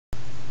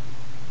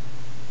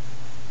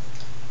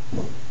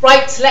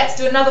Right, let's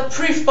do another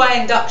proof by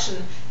induction.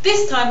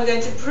 This time we're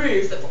going to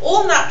prove that for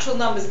all natural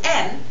numbers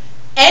n,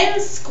 n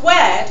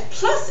squared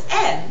plus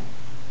n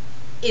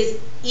is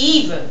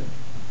even.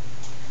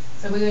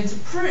 So we're going to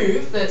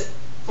prove that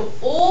for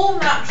all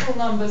natural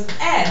numbers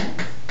n,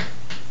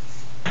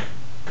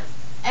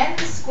 n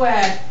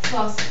squared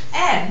plus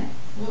n,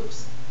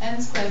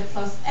 n squared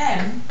plus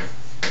n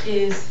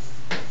is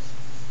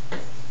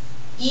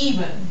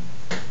even.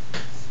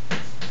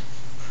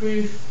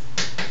 Proof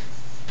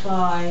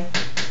by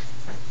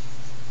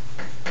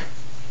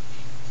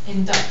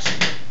induction.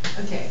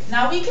 Okay,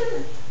 now we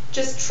can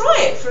just try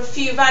it for a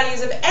few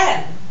values of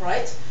n,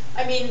 right?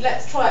 I mean,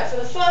 let's try it for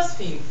the first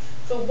few.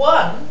 For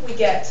 1, we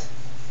get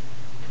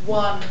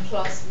 1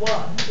 plus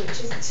 1,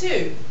 which is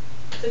 2.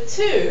 For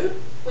 2,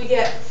 we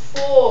get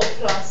 4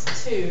 plus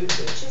 2,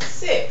 which is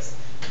 6.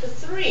 For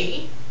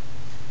 3,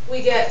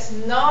 we get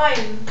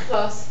 9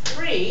 plus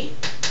 3,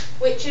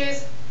 which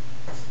is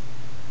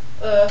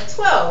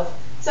 12.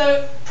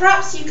 So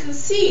perhaps you can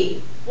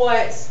see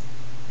why it's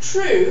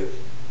true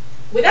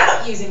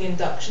without using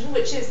induction,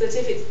 which is that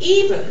if it's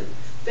even,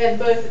 then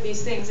both of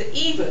these things are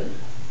even.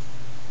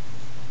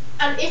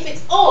 And if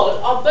it's odd,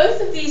 are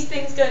both of these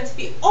things going to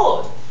be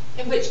odd?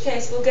 In which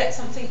case we'll get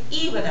something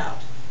even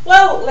out.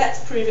 Well, let's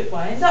prove it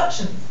by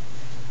induction.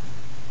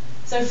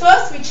 So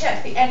first we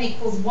check the n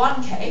equals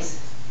 1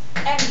 case.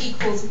 N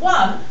equals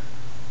 1,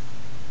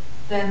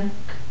 then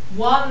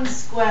 1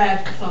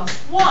 squared plus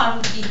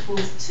 1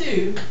 equals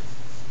 2,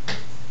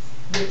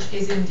 which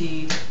is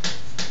indeed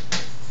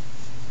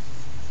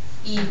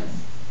even.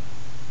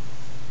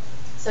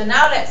 So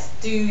now let's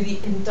do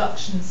the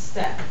induction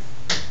step.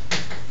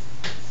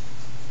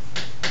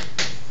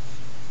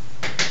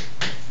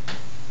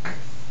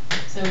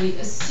 So we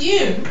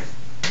assume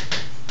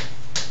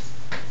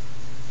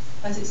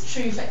that it's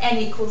true for n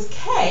equals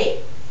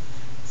k,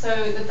 so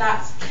that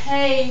that's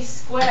k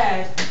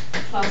squared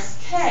plus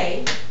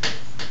k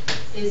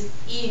is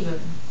even.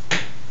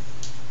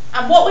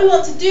 And what we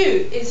want to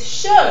do is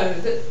show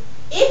that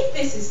if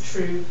this is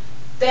true,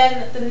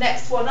 then the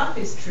next one up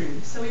is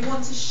true. So we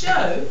want to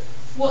show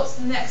what's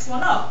the next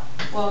one up.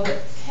 Well,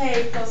 that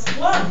k plus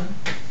 1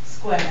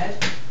 squared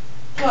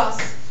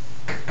plus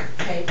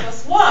k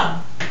plus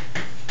 1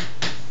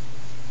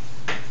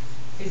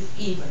 is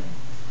even.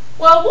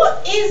 Well,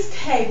 what is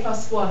k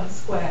plus 1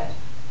 squared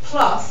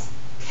plus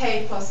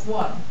k plus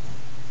 1?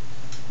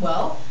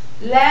 Well,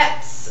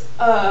 let's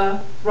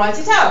write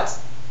it out,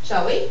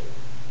 shall we?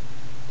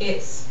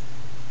 It's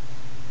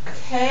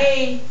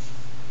k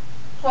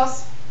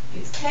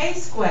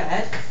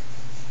squared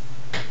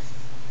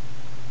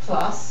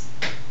plus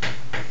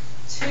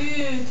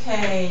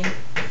 2k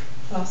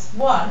plus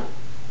 1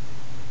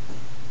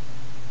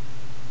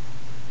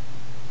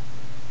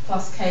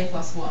 plus k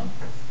plus 1.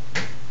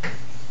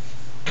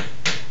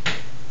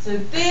 So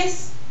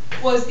this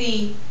was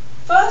the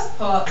first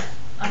part,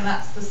 and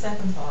that's the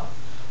second part.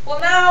 Well,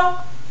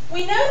 now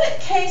we know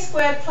that k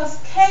squared plus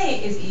k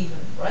is even,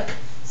 right?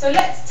 So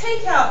let's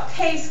take out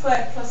k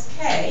squared plus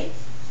k.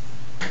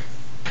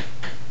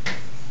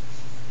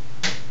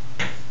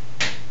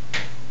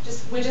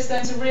 We're just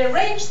going to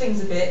rearrange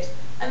things a bit,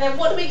 and then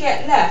what do we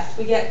get left?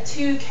 We get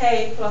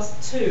 2k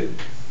plus 2.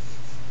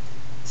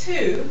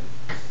 2k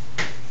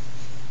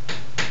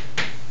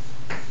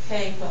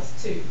plus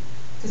 2.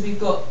 Because we've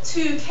got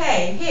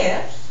 2k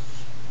here,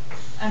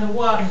 and a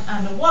 1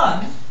 and a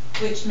 1,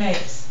 which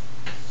makes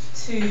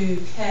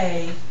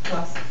 2k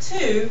plus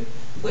 2,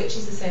 which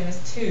is the same as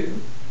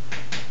 2k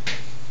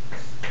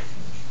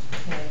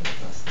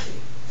plus 2.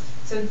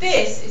 So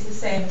this is the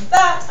same as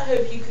that, I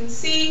hope you can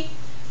see.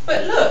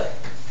 But look,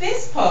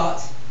 this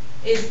part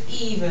is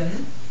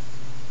even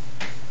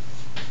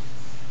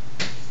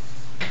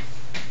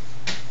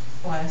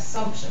by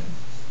assumption.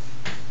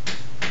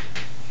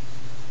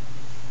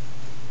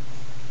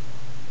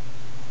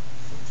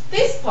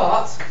 This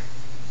part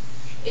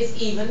is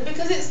even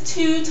because it's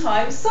 2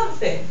 times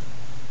something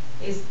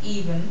is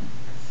even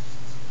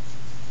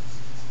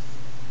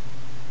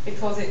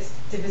because it's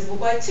divisible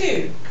by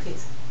 2.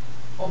 It's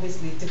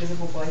obviously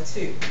divisible by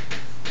 2.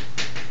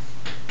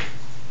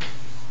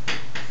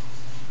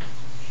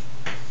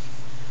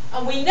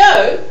 And we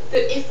know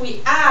that if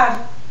we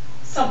add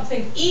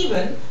something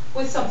even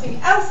with something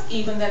else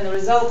even, then the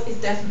result is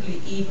definitely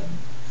even.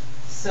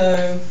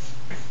 So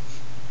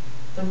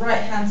the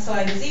right-hand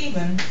side is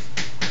even,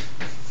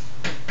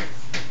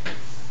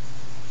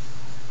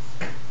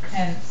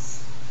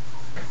 hence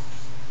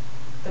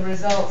the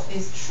result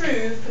is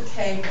true for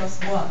k plus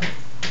 1.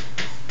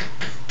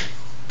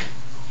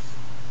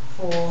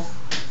 For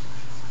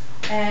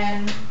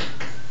n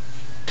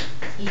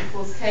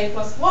equals k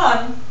plus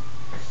 1,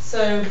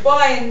 so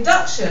by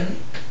induction,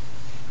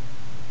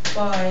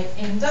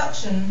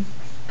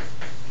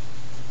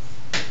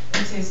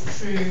 it is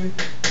true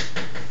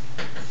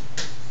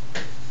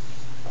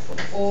for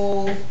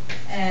all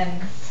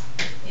n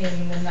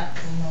in the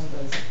natural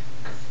numbers.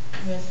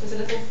 I'm going to put a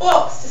little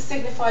box to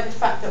signify the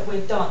fact that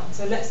we're done.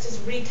 So let's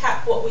just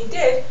recap what we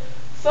did.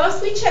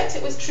 First we checked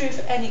it was true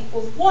for n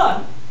equals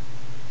 1.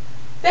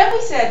 Then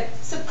we said,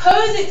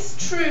 suppose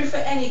it's true for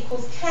n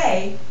equals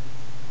k,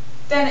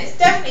 then it's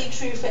definitely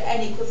true for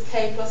n equals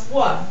k plus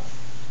 1.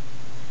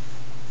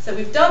 So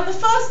we've done the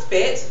first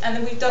bit, and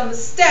then we've done the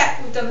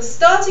step, we've done the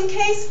starting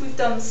case, we've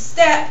done the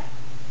step,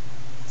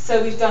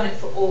 so we've done it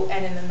for all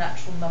n in the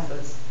natural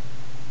numbers.